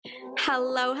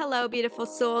Hello, hello, beautiful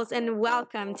souls, and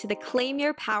welcome to the Claim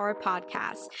Your Power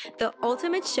podcast, the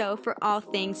ultimate show for all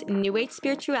things New Age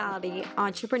spirituality,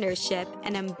 entrepreneurship,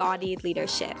 and embodied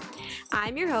leadership.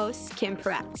 I'm your host, Kim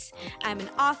Peretz. I'm an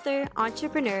author,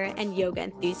 entrepreneur, and yoga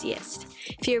enthusiast.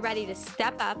 If you're ready to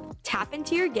step up, tap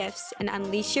into your gifts, and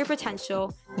unleash your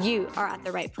potential, you are at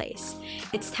the right place.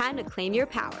 It's time to claim your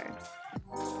power.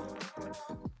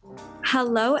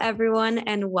 Hello, everyone,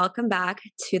 and welcome back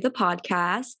to the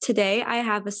podcast. Today, I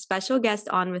have a special guest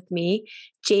on with me,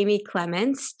 Jamie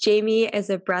Clements. Jamie is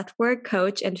a breathwork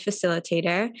coach and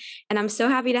facilitator, and I'm so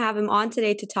happy to have him on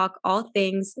today to talk all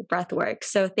things breathwork.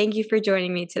 So thank you for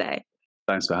joining me today.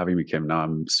 Thanks for having me, Kim. No,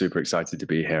 I'm super excited to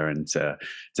be here and to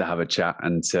have a chat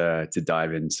and to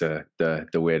dive into the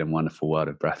weird and wonderful world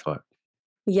of breathwork.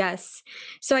 Yes.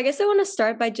 So I guess I want to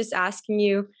start by just asking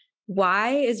you, why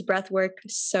is breathwork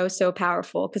so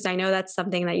powerful? Because I know that's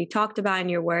something that you talked about in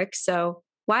your work. So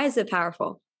why is it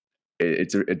powerful?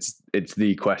 It's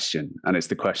the question, and it's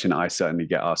the question I certainly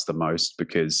get asked the most,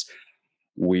 because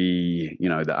the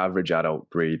average adult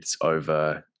breathes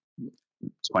over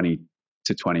 20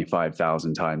 to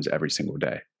 25,000 times every single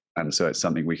day. And so it's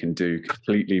something we can do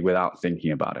completely without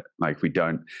thinking about it. Like, we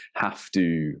don't have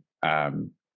to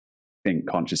think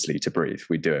consciously to breathe.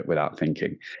 We do it without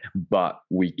thinking, but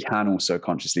we can also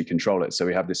consciously control it. So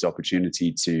we have this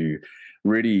opportunity to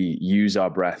really use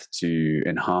our breath to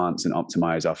enhance and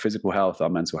optimize our physical health, our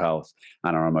mental health,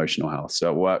 and our emotional health.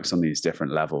 So it works on these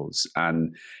different levels.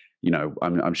 And,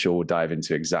 I'm sure we'll dive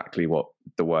into exactly what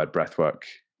the word breathwork,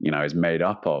 is made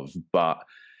up of, but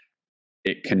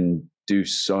it can do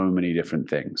so many different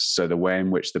things. So the way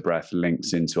in which the breath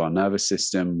links into our nervous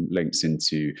system, links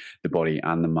into the body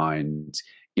and the mind,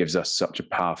 gives us such a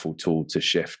powerful tool to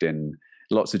shift in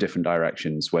lots of different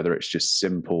directions, whether it's just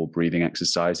simple breathing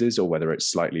exercises or whether it's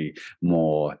slightly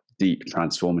more deep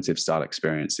transformative style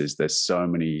experiences. There's so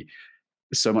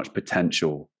much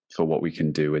potential for what we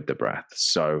can do with the breath.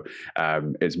 So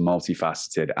it's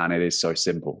multifaceted, and it is so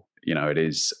simple. It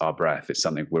is our breath. It's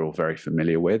something we're all very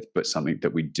familiar with, but something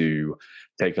that we do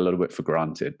take a little bit for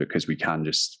granted because we can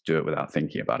just do it without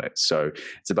thinking about it. So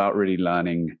it's about really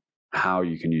learning how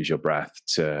you can use your breath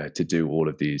to do all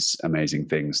of these amazing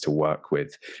things, to work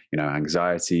with,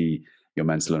 anxiety, your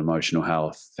mental and emotional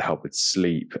health, to help with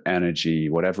sleep, energy,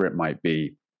 whatever it might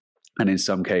be. And in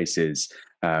some cases,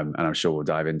 and I'm sure we'll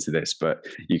dive into this, but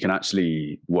you can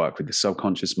actually work with the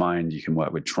subconscious mind. You can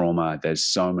work with trauma. There's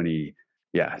so many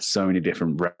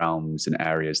different realms and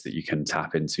areas that you can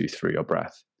tap into through your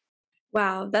breath.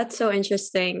 Wow, that's so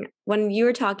interesting. When you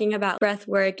were talking about breath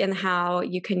work and how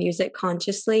you can use it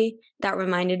consciously, that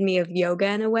reminded me of yoga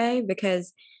in a way,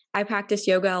 because I practice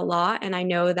yoga a lot, and I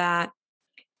know that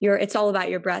it's all about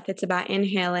your breath. It's about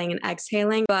inhaling and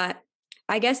exhaling. But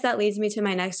I guess that leads me to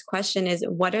my next question is,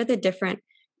 what are the different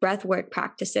breath work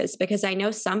practices? Because I know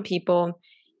some people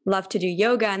love to do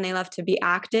yoga and they love to be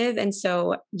active. And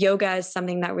so yoga is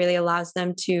something that really allows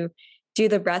them to do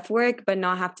the breath work, but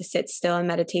not have to sit still in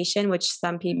meditation, which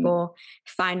some people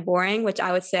find boring, which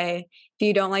I would say, if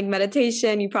you don't like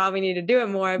meditation, you probably need to do it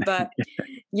more. But,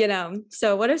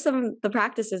 so what are some of the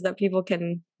practices that people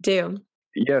can do?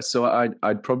 Yeah. So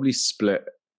I'd probably split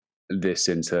this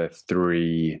into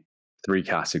three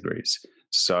categories.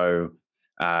 So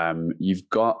you've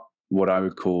got what I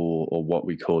would call, or what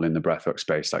we call in the breathwork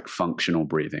space, like functional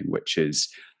breathing, which is,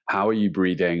 how are you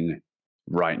breathing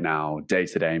right now, day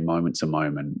to day, moment to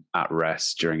moment, at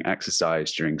rest, during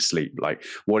exercise, during sleep? Like,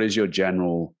 what is your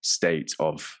general state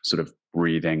of sort of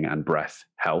breathing and breath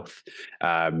health?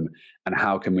 And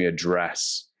how can we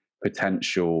address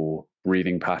potential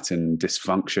breathing pattern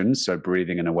dysfunction? So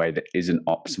breathing in a way that isn't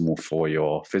optimal for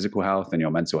your physical health and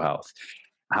your mental health.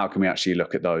 How can we actually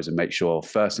look at those and make sure,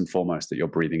 first and foremost, that you're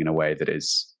breathing in a way that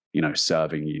is,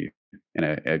 serving you in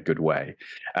a good way?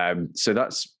 So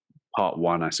that's part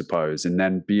one, I suppose. And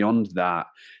then beyond that,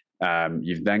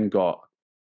 you've then got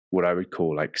what I would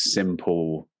call like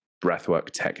simple breathwork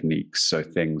techniques. So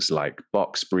things like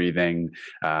box breathing,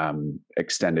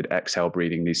 extended exhale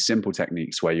breathing, these simple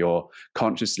techniques where you're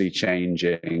consciously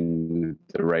changing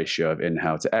the ratio of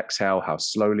inhale to exhale, how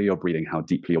slowly you're breathing, how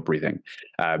deeply you're breathing.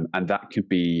 And that could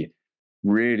be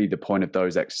really the point of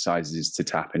those exercises, is to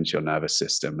tap into your nervous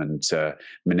system and to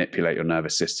manipulate your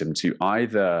nervous system to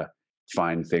either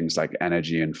find things like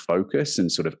energy and focus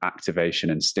and sort of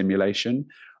activation and stimulation,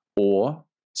 or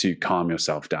to calm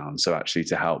yourself down. So actually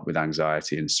to help with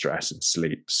anxiety and stress and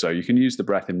sleep. So you can use the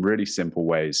breath in really simple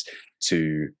ways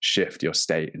to shift your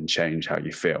state and change how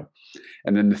you feel.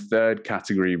 And then the third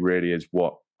category really is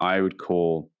what I would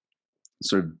call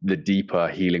sort of the deeper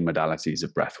healing modalities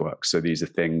of breath work. So these are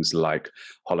things like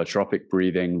holotropic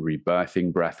breathing,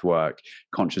 rebirthing breath work,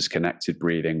 conscious connected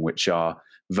breathing, which are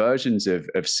versions of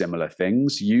similar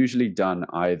things, usually done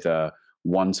either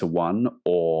one-to-one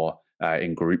or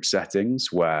in group settings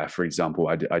where, for example,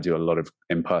 I do a lot of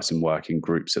in-person work in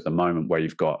groups at the moment where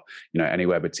you've got,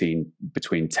 anywhere between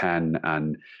 10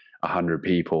 and 100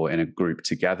 people in a group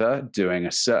together doing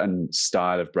a certain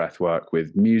style of breath work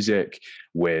with music,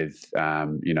 with, a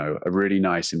really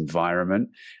nice environment.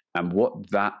 And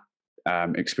what that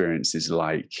experience is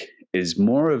like is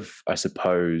more of, I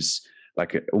suppose,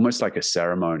 almost like a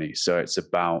ceremony. So it's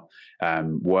about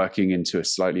working into a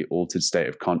slightly altered state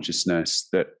of consciousness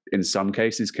that in some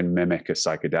cases can mimic a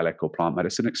psychedelic or plant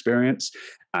medicine experience.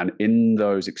 And in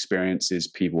those experiences,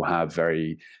 people have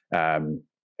very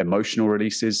emotional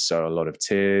releases. So a lot of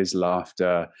tears,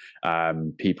 laughter.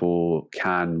 People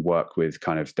can work with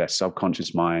kind of their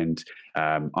subconscious mind,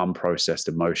 unprocessed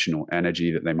emotional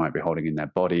energy that they might be holding in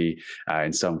their body,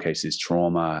 in some cases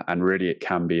trauma. And really it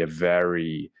can be a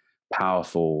very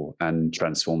powerful and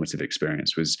transformative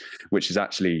experience, which is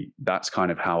actually, that's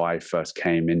kind of how I first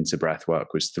came into breath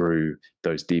work, was through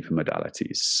those deeper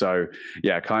modalities. So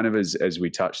yeah, kind of as we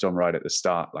touched on right at the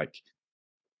start, like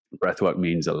breathwork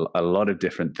means a lot of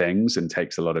different things and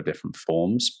takes a lot of different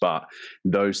forms, but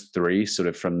those three, sort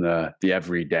of from the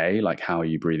everyday, like how are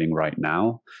you breathing right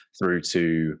now, through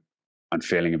to I'm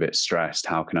feeling a bit stressed,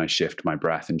 how can I shift my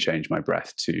breath and change my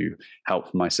breath to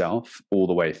help myself, all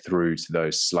the way through to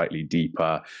those slightly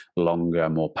deeper, longer,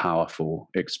 more powerful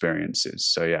experiences.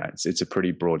 So yeah, it's a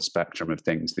pretty broad spectrum of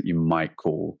things that you might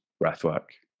call breathwork.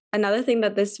 Another thing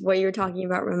that what you're talking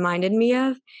about reminded me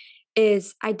of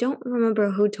is, I don't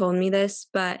remember who told me this,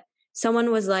 but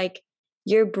someone was like,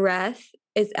 your breath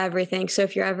is everything. So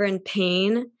if you're ever in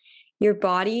pain, your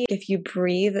body, if you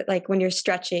breathe, like when you're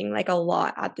stretching like a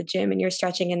lot at the gym and you're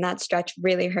stretching and that stretch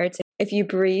really hurts, if you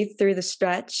breathe through the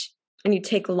stretch and you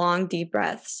take long, deep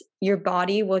breaths, your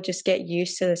body will just get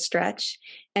used to the stretch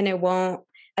and it won't,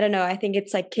 I don't know, I think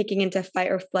it's like kicking into fight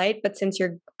or flight, but since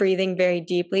you're breathing very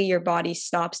deeply, your body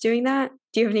stops doing that.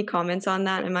 Do you have any comments on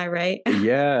that? Am I right?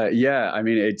 Yeah. I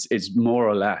mean, it's more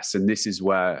or less, and this is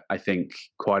where I think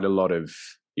quite a lot of,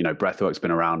 breathwork's been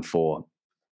around for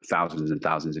thousands and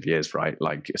thousands of years, right?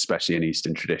 Like, especially in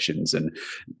Eastern traditions. And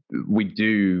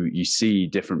you see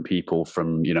different people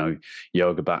from,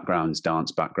 yoga backgrounds,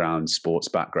 dance backgrounds, sports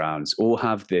backgrounds, all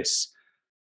have this,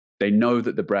 they know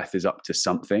that the breath is up to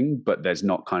something, but there's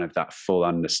not kind of that full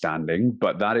understanding,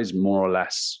 but that is more or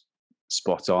less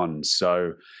spot on.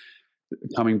 So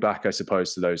coming back, I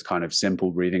suppose, to those kind of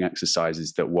simple breathing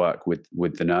exercises that work with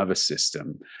the nervous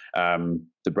system,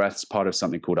 the breath's part of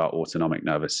something called our autonomic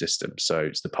nervous system. So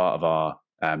it's the part of our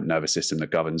nervous system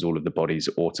that governs all of the body's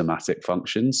automatic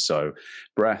functions. So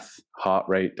breath, heart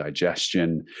rate,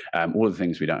 digestion, all the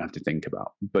things we don't have to think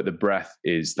about. But the breath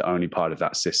is the only part of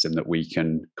that system that we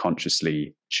can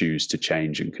consciously choose to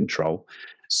change and control.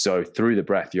 So through the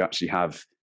breath, you actually have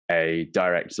a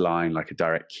direct line, like a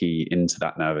direct key into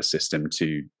that nervous system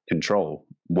to control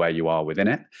where you are within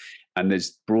it. And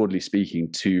there's, broadly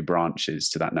speaking, two branches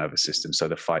to that nervous system. So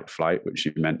the fight flight, which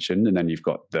you mentioned, and then you've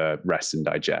got the rest and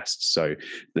digest. So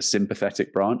the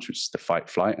sympathetic branch, which is the fight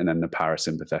flight, and then the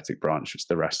parasympathetic branch, which is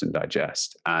the rest and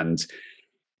digest. And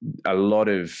a lot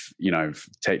of,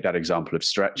 take that example of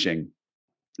stretching.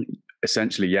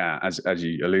 Essentially, yeah, as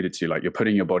you alluded to, like you're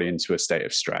putting your body into a state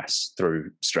of stress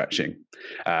through stretching.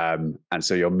 And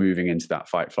so you're moving into that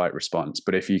fight flight response.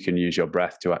 But if you can use your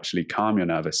breath to actually calm your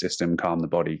nervous system, calm the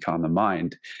body, calm the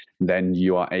mind, then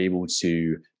you are able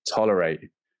to tolerate,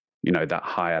 that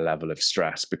higher level of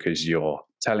stress because you're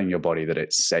telling your body that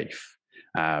it's safe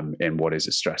in what is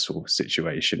a stressful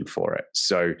situation for it.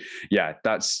 So yeah,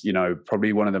 that's,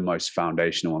 probably one of the most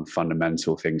foundational and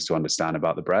fundamental things to understand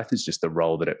about the breath is just the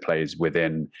role that it plays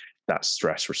within that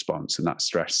stress response and that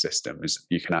stress system. Is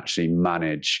you can actually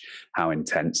manage how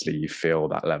intensely you feel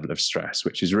that level of stress,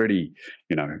 which is really,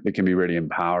 it can be really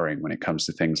empowering when it comes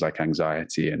to things like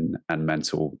anxiety and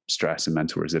mental stress and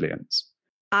mental resilience.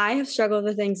 I have struggled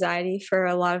with anxiety for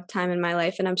a lot of time in my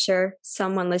life, and I'm sure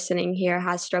someone listening here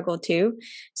has struggled too.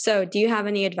 So, do you have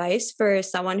any advice for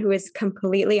someone who is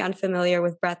completely unfamiliar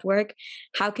with breathwork?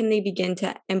 How can they begin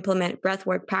to implement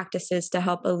breathwork practices to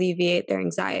help alleviate their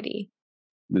anxiety?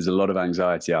 There's a lot of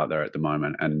anxiety out there at the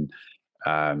moment, and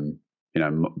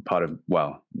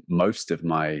most of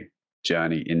my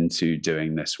journey into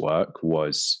doing this work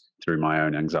was through my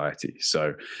own anxiety.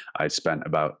 So, I spent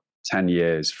about 10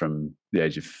 years from the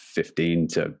age of 15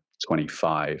 to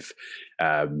 25,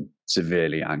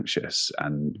 severely anxious.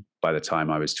 And by the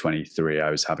time I was 23, I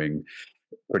was having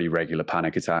pretty regular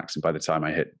panic attacks. And by the time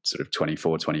I hit sort of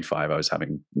 24, 25, I was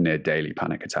having near daily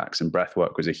panic attacks. And breath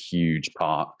work was a huge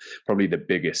part, probably the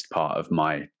biggest part of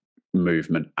my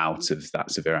movement out of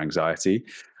that severe anxiety.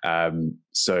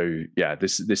 So yeah,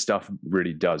 this stuff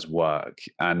really does work.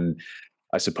 And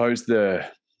I suppose the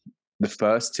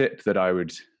first tip that I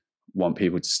would want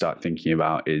people to start thinking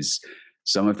about is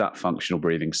some of that functional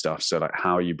breathing stuff. So like,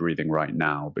 how are you breathing right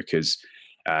now? Because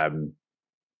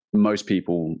most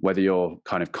people, whether you're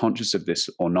kind of conscious of this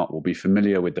or not, will be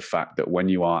familiar with the fact that when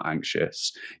you are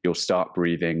anxious, you'll start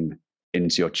breathing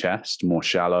into your chest more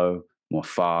shallow, more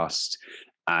fast.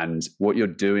 And what you're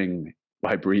doing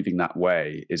by breathing that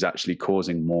way is actually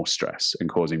causing more stress and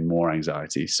causing more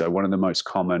anxiety. So one of the most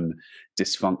common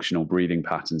dysfunctional breathing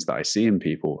patterns that I see in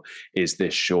people is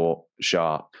this short,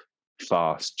 sharp,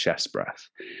 fast chest breath.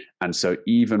 And so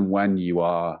even when you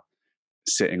are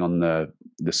sitting on the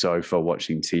sofa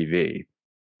watching TV,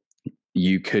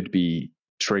 you could be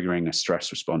triggering a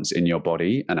stress response in your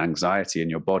body and anxiety in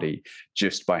your body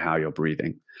just by how you're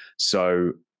breathing.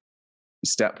 So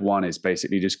step one is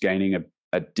basically just gaining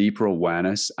a deeper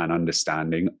awareness and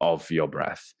understanding of your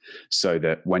breath, so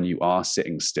that when you are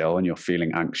sitting still and you're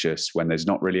feeling anxious, when there's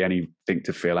not really anything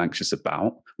to feel anxious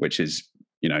about, which is,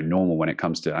 normal when it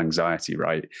comes to anxiety,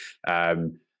 right?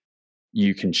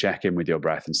 You can check in with your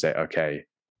breath and say, okay,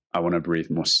 I want to breathe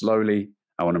more slowly.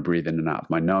 I want to breathe in and out of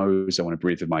my nose. I want to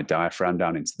breathe with my diaphragm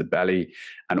down into the belly.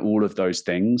 And all of those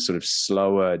things, sort of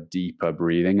slower, deeper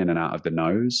breathing in and out of the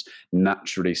nose,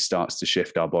 naturally starts to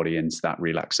shift our body into that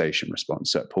relaxation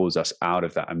response. So it pulls us out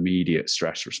of that immediate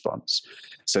stress response.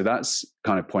 So that's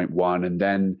kind of point one. And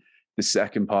then the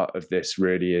second part of this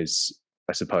really is,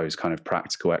 I suppose, kind of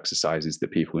practical exercises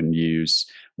that people can use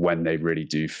when they really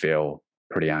do feel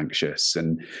pretty anxious.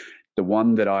 And the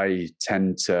one that I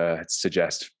tend to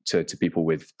suggest to people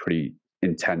with pretty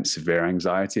intense, severe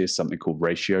anxiety is something called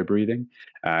ratio breathing.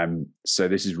 So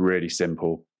this is really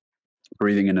simple.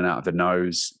 Breathing in and out of the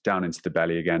nose, down into the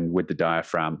belly again with the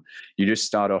diaphragm. You just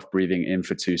start off breathing in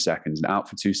for 2 seconds and out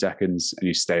for 2 seconds, and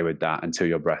you stay with that until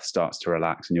your breath starts to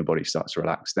relax and your body starts to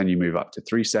relax. Then you move up to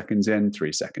 3 seconds in,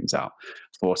 3 seconds out,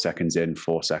 4 seconds in,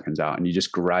 4 seconds out. And you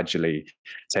just gradually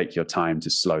take your time to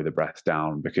slow the breath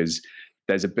down, because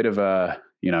there's a bit of a,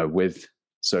 with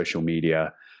social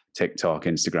media, TikTok,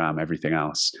 Instagram, everything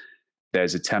else,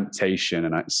 there's a temptation,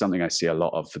 and it's something I see a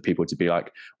lot of, for people to be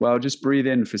like, well, just breathe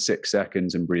in for 6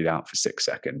 seconds and breathe out for 6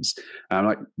 seconds. And I'm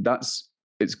like,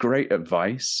 it's great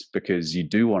advice, because you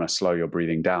do want to slow your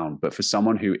breathing down. But for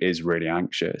someone who is really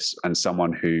anxious and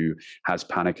someone who has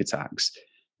panic attacks,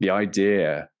 the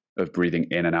idea of breathing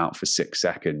in and out for 6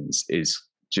 seconds is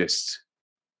just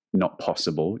not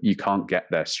possible. You can't get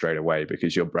there straight away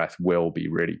because your breath will be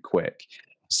really quick.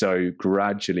 So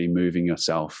gradually moving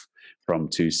yourself from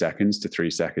 2 seconds to 3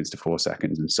 seconds to 4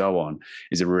 seconds and so on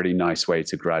is a really nice way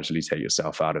to gradually take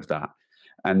yourself out of that.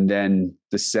 And then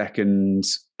the second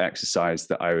exercise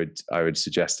that I would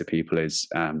suggest to people is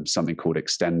something called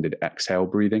extended exhale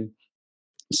breathing.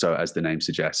 So as the name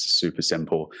suggests, super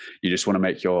simple. You just want to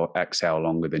make your exhale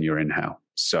longer than your inhale.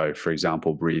 So for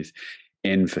example, breathe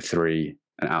in for 3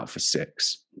 and out for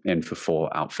 6, in for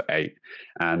 4, out for 8.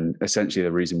 And essentially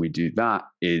the reason we do that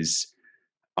is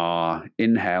our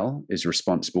inhale is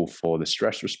responsible for the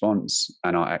stress response,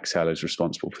 and our exhale is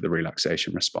responsible for the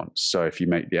relaxation response. So if you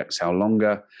make the exhale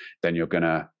longer, then you're going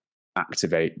to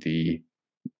activate the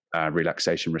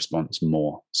relaxation response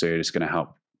more. So you're just going to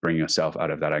help bring yourself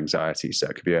out of that anxiety. So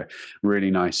it could be a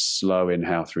really nice slow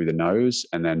inhale through the nose,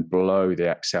 and then blow the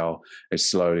exhale as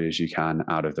slowly as you can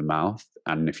out of the mouth.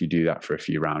 And if you do that for a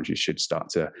few rounds, you should start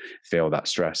to feel that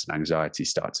stress and anxiety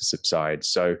start to subside.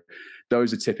 So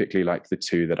those are typically like the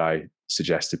two that I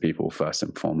suggest to people first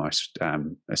and foremost,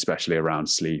 especially around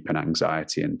sleep and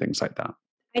anxiety and things like that.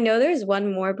 I know there's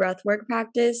one more breathwork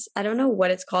practice. I don't know what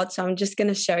it's called, so I'm just going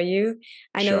to show you.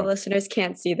 I know the listeners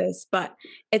can't see this, but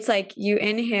it's like you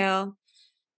inhale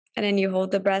and then you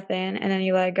hold the breath in and then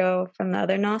you let go from the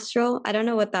other nostril. I don't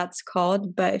know what that's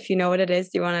called, but if you know what it is,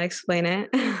 do you want to explain it?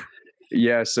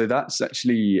 Yeah, so that's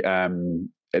actually,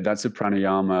 that's a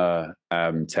pranayama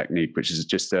technique, which is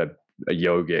just a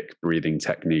yogic breathing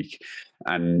technique.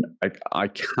 And I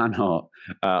cannot,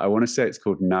 I want to say it's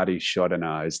called Nadi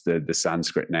Shodhana is the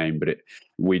Sanskrit name, but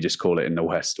we just call it in the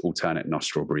West alternate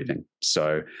nostril breathing.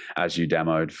 So as you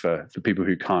demoed, for people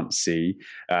who can't see,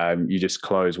 you just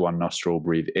close one nostril,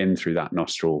 breathe in through that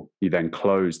nostril. You then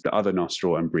close the other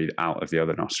nostril and breathe out of the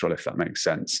other nostril, if that makes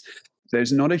sense.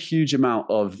 There's not a huge amount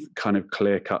of kind of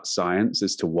clear-cut science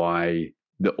as to why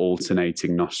the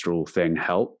alternating nostril thing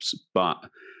helps, but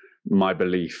my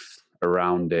belief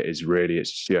around it is really,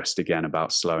 it's just again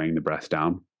about slowing the breath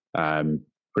down.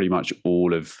 Pretty much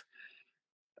all of,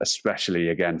 especially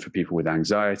again for people with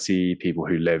anxiety, people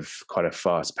who live quite a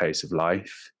fast pace of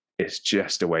life, it's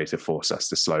just a way to force us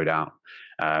to slow down.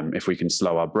 If we can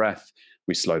slow our breath,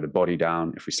 we slow the body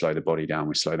down. If we slow the body down,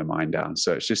 we slow the mind down.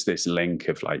 So it's just this link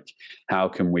of like, how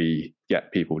can we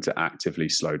get people to actively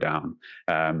slow down?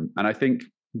 And I think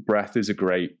breath is a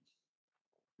great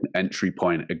entry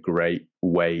point, a great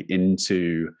way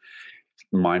into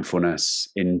mindfulness,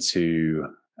 into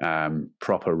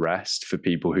proper rest for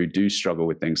people who do struggle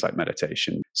with things like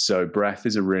meditation. So breath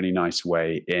is a really nice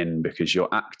way in because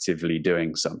you're actively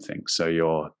doing something. So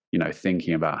you're,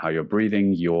 thinking about how you're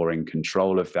breathing, you're in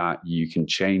control of that, you can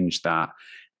change that.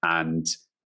 And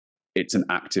it's an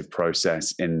active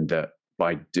process in that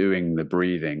by doing the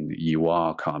breathing, you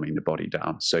are calming the body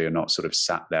down. So you're not sort of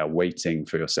sat there waiting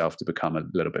for yourself to become a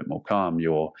little bit more calm.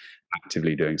 You're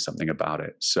actively doing something about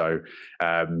it. So,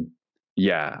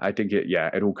 I think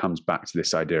it all comes back to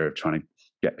this idea of trying to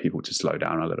get people to slow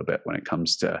down a little bit when it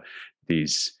comes to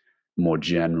these more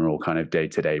general kind of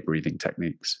day-to-day breathing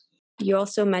techniques. You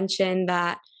also mentioned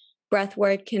that breath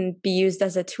work can be used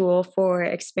as a tool for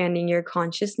expanding your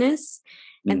consciousness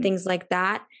and things like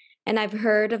that. And I've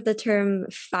heard of the term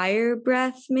fire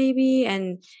breath, maybe,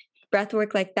 and breath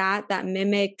work like that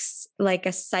mimics like a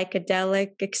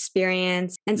psychedelic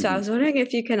experience. And so I was wondering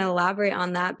if you can elaborate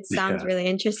on that. It sounds really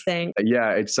interesting.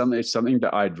 Yeah, it's something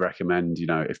that I'd recommend,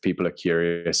 if people are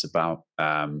curious about,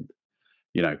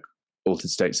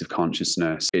 altered states of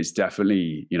consciousness. It's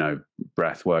definitely,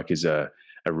 breath work is a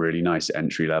really nice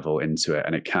entry level into it,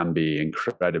 and it can be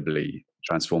incredibly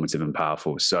transformative and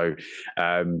powerful. So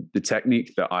the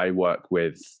technique that I work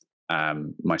with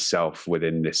myself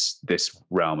within this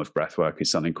realm of breath work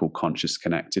is something called conscious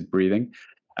connected breathing.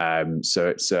 So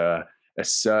it's a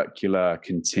circular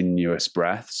continuous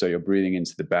breath. So you're breathing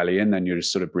into the belly, and then you're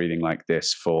just sort of breathing like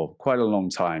this for quite a long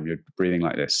time. You're breathing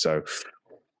like this. So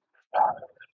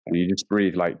and you just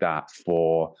breathe like that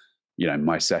for,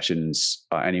 my sessions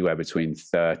are anywhere between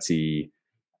 30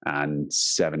 and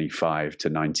 75 to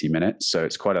 90 minutes. So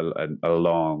it's quite a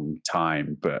long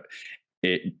time, but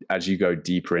as you go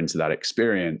deeper into that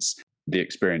experience, the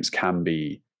experience can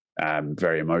be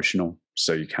very emotional.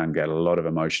 So you can get a lot of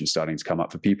emotion starting to come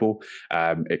up for people.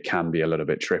 It can be a little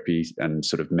bit trippy and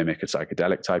sort of mimic a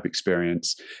psychedelic type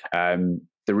experience. The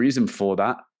reason for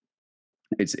that,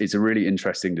 it's a really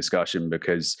interesting discussion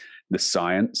because the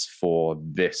science for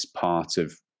this part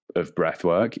of breath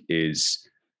work is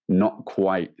not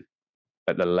quite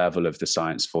at the level of the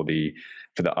science for the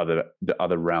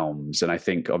other realms. And I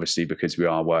think obviously because we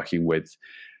are working with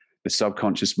the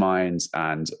subconscious mind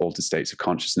and altered states of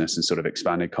consciousness and sort of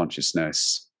expanded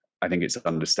consciousness, I think it's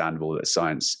understandable that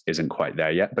science isn't quite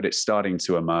there yet, but it's starting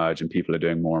to emerge and people are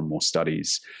doing more and more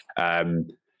studies.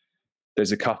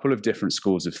 There's a couple of different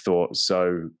schools of thought.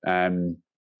 So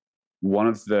one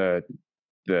of the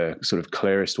sort of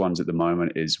clearest ones at the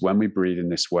moment is when we breathe in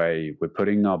this way, we're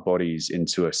putting our bodies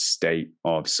into a state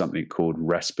of something called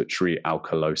respiratory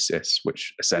alkalosis,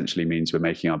 which essentially means we're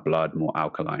making our blood more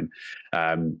alkaline.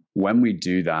 When we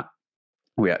do that,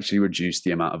 we actually reduce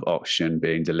the amount of oxygen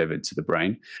being delivered to the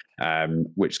brain,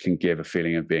 which can give a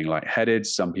feeling of being lightheaded.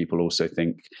 Some people also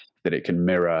think that it can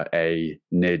mirror a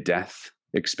near-death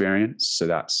experience. So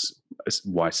that's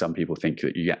why some people think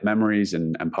that you get memories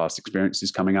and past experiences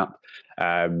coming up.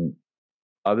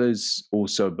 Others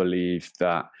also believe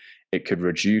that it could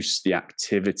reduce the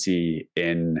activity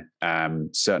in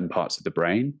certain parts of the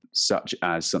brain, such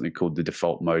as something called the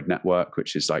default mode network,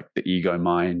 which is like the ego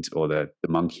mind or the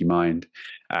monkey mind.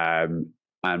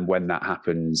 And when that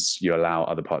happens, you allow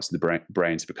other parts of the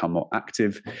brain to become more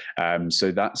active.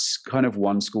 So that's kind of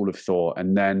one school of thought.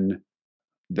 And then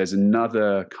there's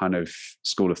another kind of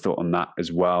school of thought on that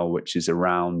as well, which is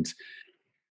around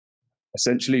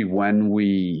essentially when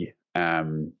we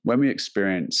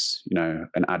experience,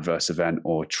 an adverse event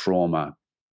or trauma,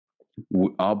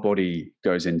 our body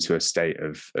goes into a state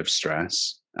of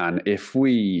stress. And if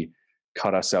we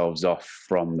cut ourselves off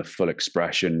from the full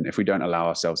expression, if we don't allow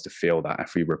ourselves to feel that,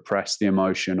 if we repress the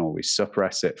emotion or we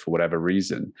suppress it for whatever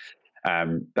reason,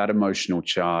 that emotional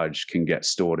charge can get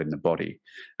stored in the body.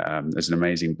 There's an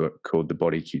amazing book called The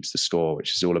Body Keeps the Score,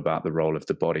 which is all about the role of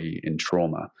the body in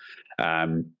trauma.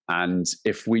 And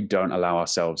if we don't allow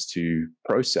ourselves to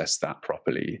process that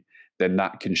properly, then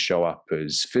that can show up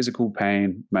as physical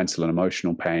pain, mental and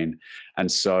emotional pain.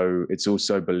 And so it's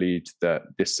also believed that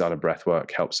this style of breath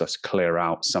work helps us clear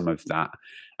out some of that.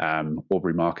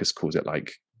 Aubrey Marcus calls it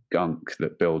like gunk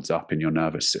that builds up in your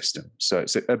nervous system. So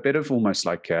it's a bit of almost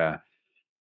like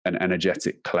an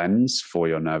energetic cleanse for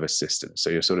your nervous system. So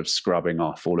you're sort of scrubbing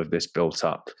off all of this built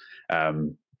up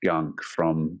gunk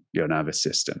from your nervous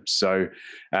system. So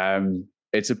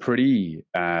it's a pretty,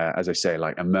 as I say,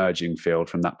 like emerging field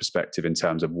from that perspective in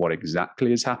terms of what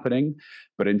exactly is happening.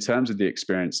 But in terms of the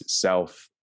experience itself,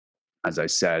 as I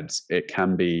said, it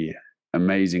can be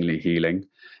amazingly healing.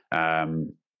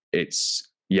 It's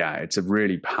a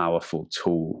really powerful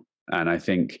tool. And I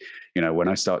think, when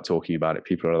I start talking about it,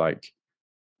 people are like,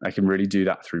 I can really do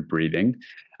that through breathing.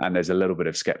 And there's a little bit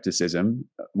of skepticism,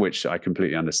 which I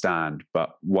completely understand. But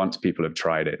once people have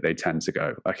tried it, they tend to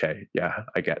go, okay, yeah,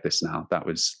 I get this now. That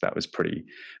was pretty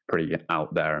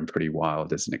out there and pretty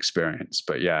wild as an experience.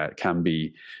 But yeah, it can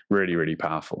be really, really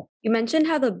powerful. You mentioned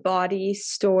how the body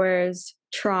stores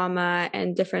trauma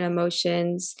and different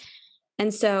emotions.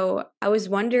 And so I was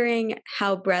wondering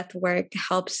how breath work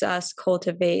helps us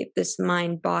cultivate this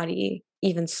mind, body,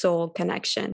 even soul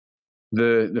connection.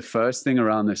 The first thing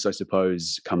around this, I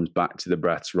suppose, comes back to the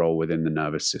breath's role within the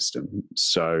nervous system.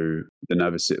 So the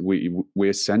nervous, we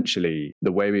essentially,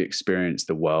 the way we experience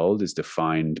the world is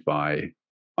defined by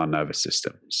our nervous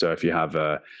system. So if you have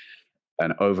an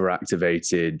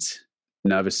overactivated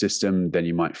nervous system, then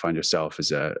you might find yourself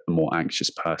as a more anxious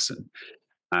person.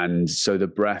 And so the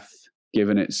breath,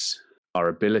 given our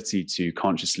ability to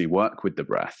consciously work with the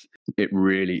breath, it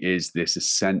really is this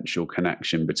essential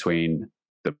connection between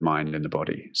the mind and the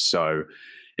body. So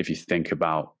if you think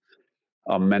about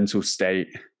our mental state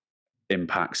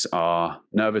impacts our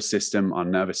nervous system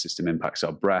impacts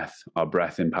our breath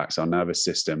impacts our nervous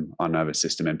system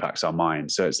impacts our mind.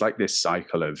 So it's like this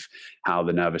cycle of how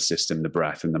the nervous system, the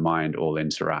breath, and the mind all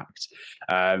interact.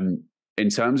 In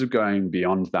terms of going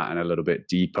beyond that and a little bit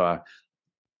deeper,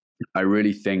 I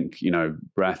really think,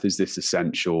 breath is this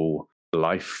essential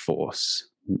life force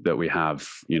that we have.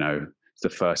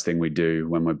 It's the first thing we do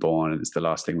when we're born, and it's the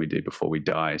last thing we do before we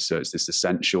die. So it's this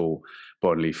essential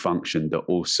bodily function that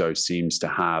also seems to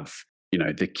have,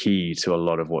 the key to a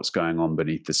lot of what's going on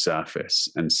beneath the surface.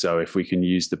 And so if we can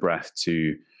use the breath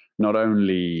to not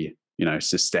only,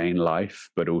 sustain life,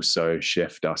 but also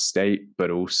shift our state, but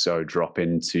also drop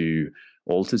into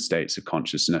altered states of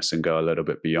consciousness and go a little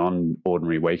bit beyond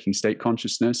ordinary waking state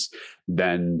consciousness,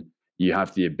 then you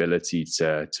have the ability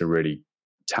to really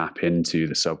tap into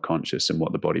the subconscious and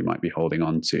what the body might be holding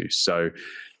on to. So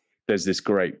there's this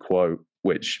great quote,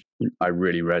 which I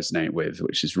really resonate with,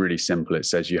 which is really simple. It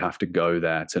says, you have to go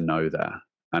there to know there.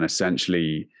 And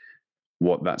essentially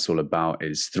what that's all about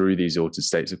is through these altered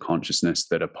states of consciousness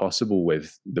that are possible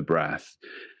with the breath,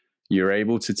 you're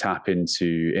able to tap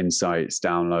into insights,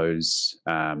 downloads,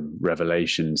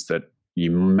 revelations that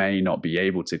you may not be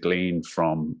able to glean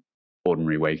from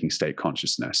ordinary waking state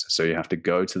consciousness. So you have to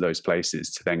go to those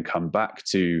places to then come back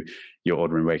to your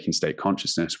ordinary waking state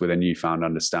consciousness with a newfound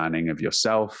understanding of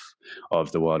yourself,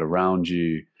 of the world around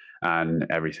you, and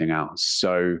everything else.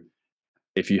 So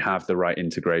if you have the right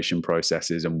integration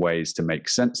processes and ways to make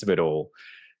sense of it all,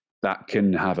 that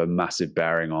can have a massive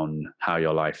bearing on how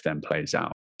your life then plays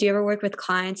out. Do you ever work with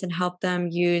clients and help them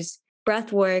use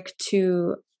breath work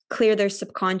to clear their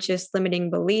subconscious limiting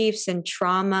beliefs and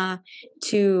trauma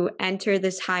to enter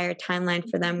this higher timeline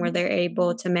for them where they're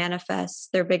able to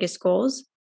manifest their biggest goals?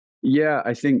 Yeah,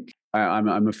 I think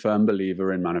I'm a firm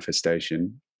believer in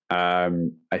manifestation.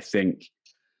 I think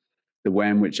the way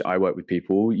in which I work with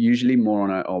people, usually more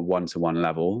on a one-to-one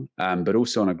level, but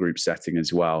also on a group setting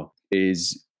as well,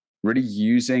 is really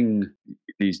using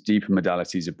these deeper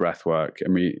modalities of breath work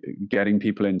and getting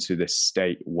people into this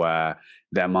state where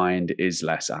their mind is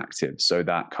less active. So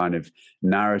that kind of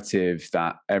narrative,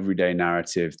 that everyday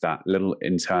narrative, that little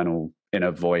internal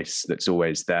inner voice that's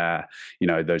always there,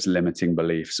 those limiting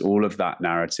beliefs, all of that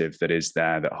narrative that is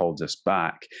there that holds us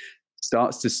back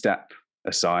starts to step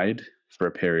aside for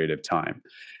a period of time.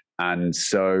 And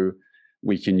so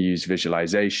we can use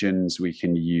visualizations, we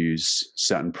can use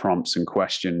certain prompts and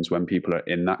questions when people are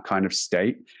in that kind of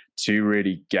state to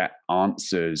really get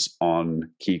answers on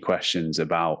key questions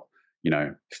about,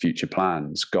 future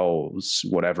plans, goals,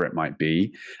 whatever it might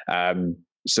be.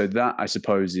 So that, I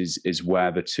suppose, is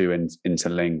where the two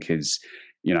interlink is,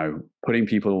 putting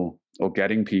people or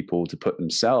getting people to put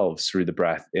themselves through the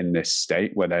breath in this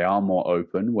state where they are more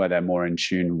open, where they're more in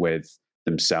tune with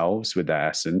themselves, with their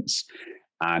essence.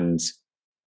 And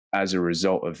as a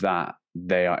result of that,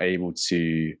 they are able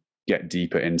to get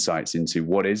deeper insights into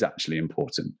what is actually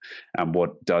important and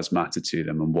what does matter to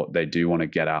them and what they do want to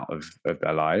get out of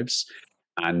their lives.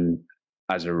 And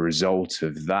as a result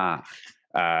of that,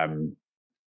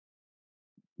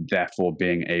 therefore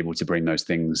being able to bring those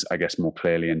things, I guess, more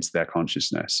clearly into their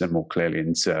consciousness and more clearly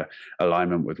into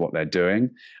alignment with what they're doing,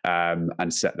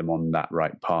 and set them on that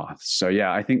right path. So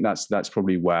yeah, I think that's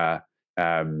probably where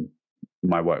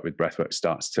my work with breathwork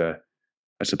starts to,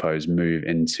 I suppose, move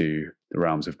into the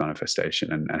realms of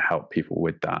manifestation, and help people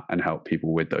with that, and help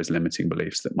people with those limiting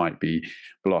beliefs that might be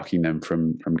blocking them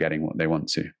from getting what they want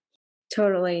to.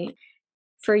 Totally.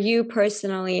 For you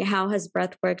personally, how has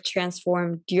breathwork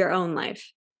transformed your own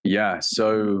life? Yeah,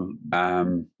 so I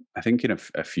think in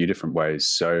a few different ways.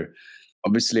 So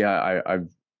obviously, I'm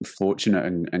fortunate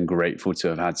and grateful to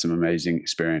have had some amazing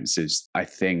experiences. I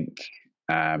think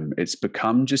it's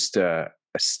become just a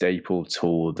staple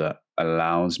tool that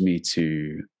allows me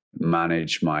to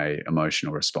manage my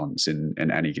emotional response in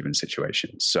any given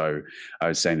situation. So I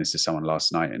was saying this to someone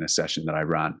last night in a session that I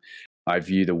ran. I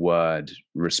view the word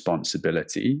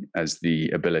responsibility as the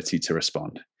ability to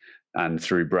respond. And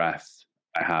through breath,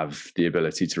 I have the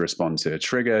ability to respond to a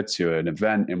trigger, to an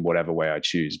event in whatever way I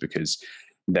choose, because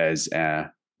there's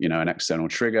an external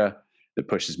trigger that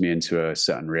pushes me into a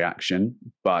certain reaction.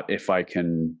 But if I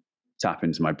can tap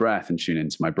into my breath and tune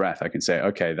into my breath, I can say,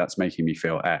 okay, that's making me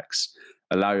feel X.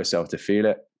 Allow yourself to feel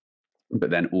it,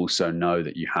 but then also know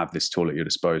that you have this tool at your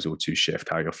disposal to shift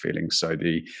how you're feeling. So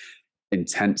the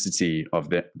intensity of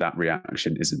that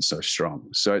reaction isn't so strong.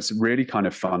 So it's a really kind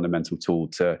of fundamental tool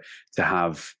to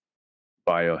have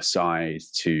by your side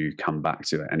to come back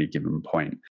to at any given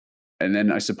point. And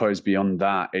then I suppose beyond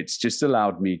that, it's just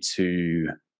allowed me to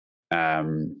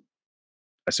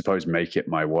I suppose make it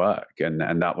my work, and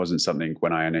that wasn't something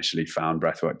when I initially found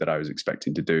breathwork that I was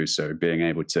expecting to do. So being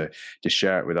able to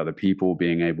share it with other people,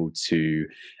 being able to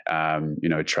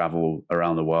travel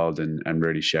around the world and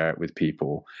really share it with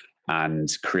people, and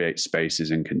create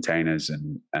spaces and containers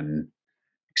and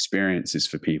experiences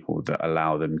for people that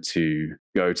allow them to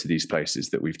go to these places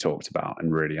that we've talked about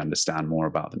and really understand more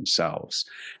about themselves.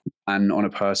 And on a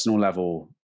personal level,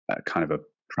 kind of a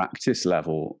practice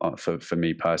level, for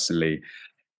me personally,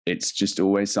 it's just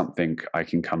always something I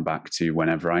can come back to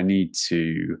whenever I need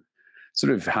to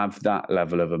sort of have that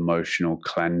level of emotional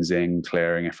cleansing,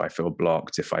 clearing. If I feel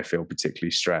blocked, if I feel particularly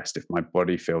stressed, if my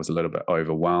body feels a little bit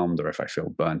overwhelmed, or if I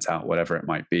feel burnt out, whatever it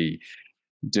might be,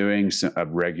 doing a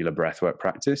regular breathwork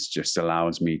practice just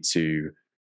allows me to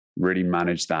really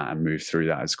manage that and move through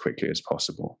that as quickly as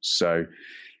possible. So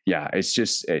yeah,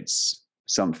 it's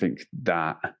something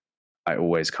that I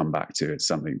always come back to. It's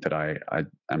something that I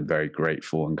am very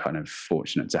grateful and kind of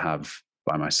fortunate to have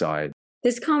by my side.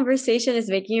 This conversation is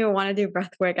making me want to do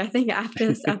breath work. I think after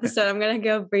this episode, I'm going to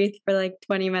go breathe for like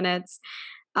 20 minutes.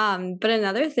 But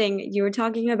another thing, you were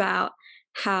talking about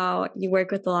how you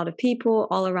work with a lot of people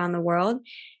all around the world.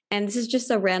 And this is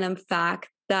just a random fact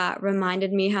that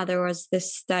reminded me how there was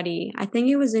this study, I think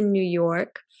it was in New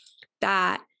York,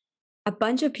 that a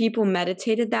bunch of people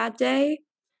meditated that day,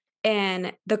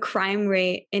 and the crime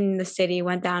rate in the city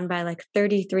went down by like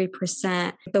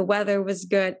 33%. The weather was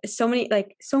good. So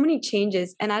many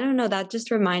changes. And I don't know, that just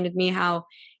reminded me how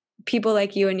people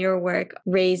like you and your work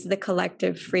raise the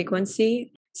collective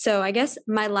frequency. So I guess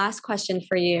my last question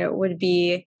for you would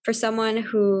be, for someone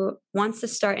who wants to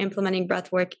start implementing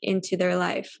breathwork into their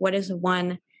life, what is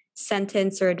one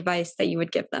sentence or advice that you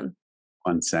would give them?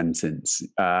 One sentence.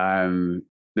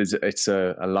 It's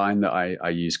a line that I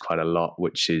use quite a lot,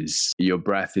 which is, your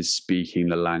breath is speaking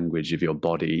the language of your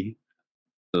body.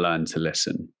 Learn to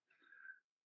listen.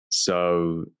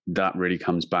 So that really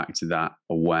comes back to that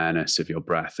awareness of your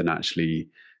breath. And actually,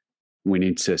 we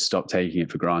need to stop taking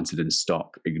it for granted and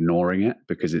stop ignoring it,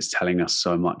 because it's telling us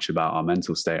so much about our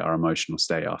mental state, our emotional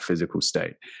state, our physical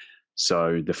state.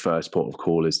 So the first port of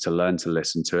call is to learn to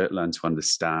listen to it, learn to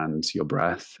understand your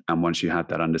breath. And once you have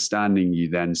that understanding, you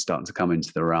then start to come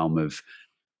into the realm of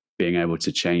being able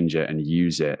to change it and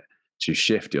use it to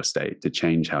shift your state, to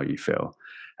change how you feel.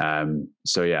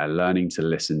 So yeah, learning to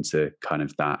listen to kind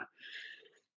of that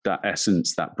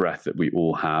essence, that breath that we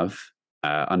all have,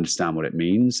 understand what it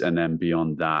means. And then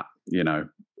beyond that,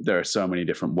 there are so many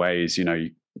different ways,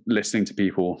 listening to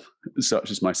people such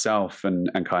as myself and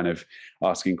kind of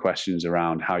asking questions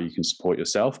around how you can support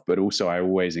yourself. But also I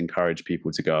always encourage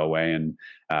people to go away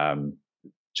and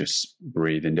just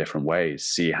breathe in different ways,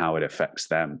 see how it affects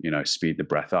them, speed the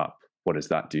breath up. What does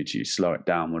that do to you? Slow it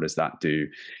down. What does that do?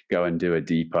 Go and do a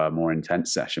deeper, more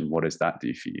intense session. What does that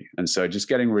do for you? And so just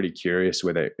getting really curious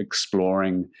with it,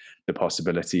 exploring the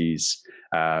possibilities,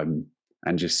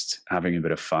 and just having a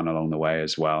bit of fun along the way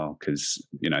as well. Because,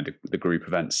 the group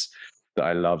events that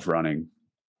I love running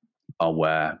are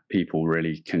where people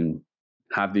really can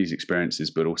have these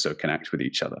experiences, but also connect with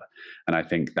each other. And I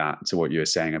think that, to what you were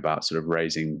saying about sort of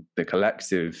raising the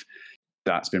collective,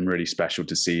 that's been really special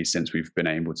to see since we've been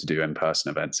able to do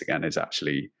in-person events again, is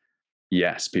actually,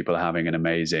 yes, people are having an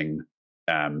amazing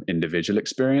individual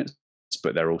experience,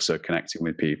 but they're also connecting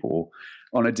with people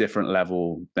on a different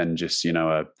level than just,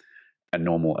 a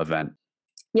normal event.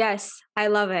 Yes, I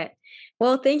love it.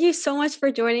 Well, thank you so much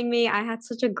for joining me. I had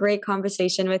such a great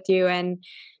conversation with you, and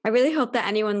I really hope that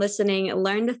anyone listening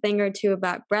learned a thing or two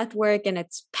about breath work and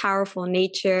its powerful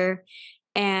nature.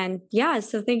 And yeah,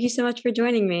 so thank you so much for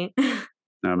joining me.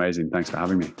 No, amazing. Thanks for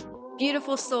having me.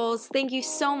 Beautiful souls, thank you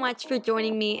so much for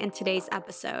joining me in today's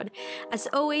episode. As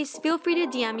always, feel free to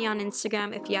DM me on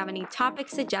Instagram if you have any topic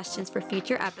suggestions for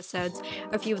future episodes,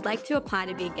 or if you would like to apply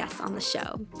to be a guest on the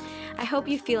show. I hope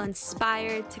you feel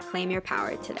inspired to claim your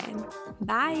power today.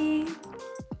 Bye!